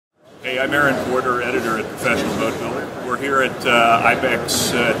Hey, I'm Aaron Porter, editor at Professional Boat Builder. We're here at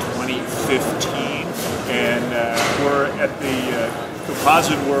IBEX 2015, and we're at the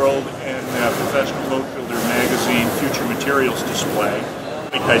Composite World and Professional Boat Builder magazine Future Materials display.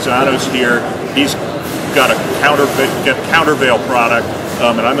 Caizano's here. He's got a Countervail product,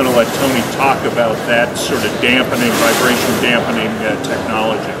 and I'm going to let Tony talk about that sort of vibration dampening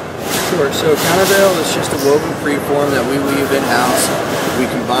technology. Sure. So Countervail is just a woven freeform that we weave in-house. We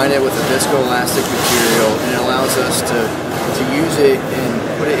combine it with a viscoelastic material, and it allows us to use it and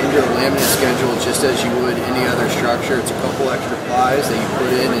put it into a laminate schedule just as you would any other structure. It's a couple extra plies that you put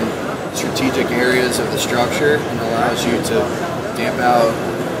in strategic areas of the structure, and allows you to damp out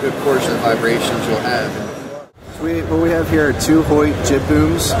a good portion of the vibrations you'll have. What we have here are two Hoyt jib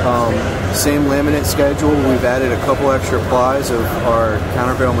booms, same laminate schedule. We've added a couple extra plies of our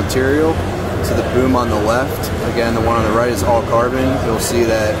Countervail material to the boom on the left. Again, the one on the right is all carbon. You'll see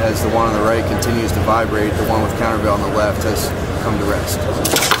that as the one on the right continues to vibrate, the one with Countervail on the left has come to rest.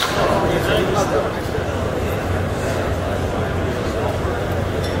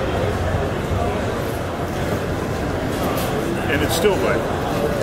 And it's still vibrating.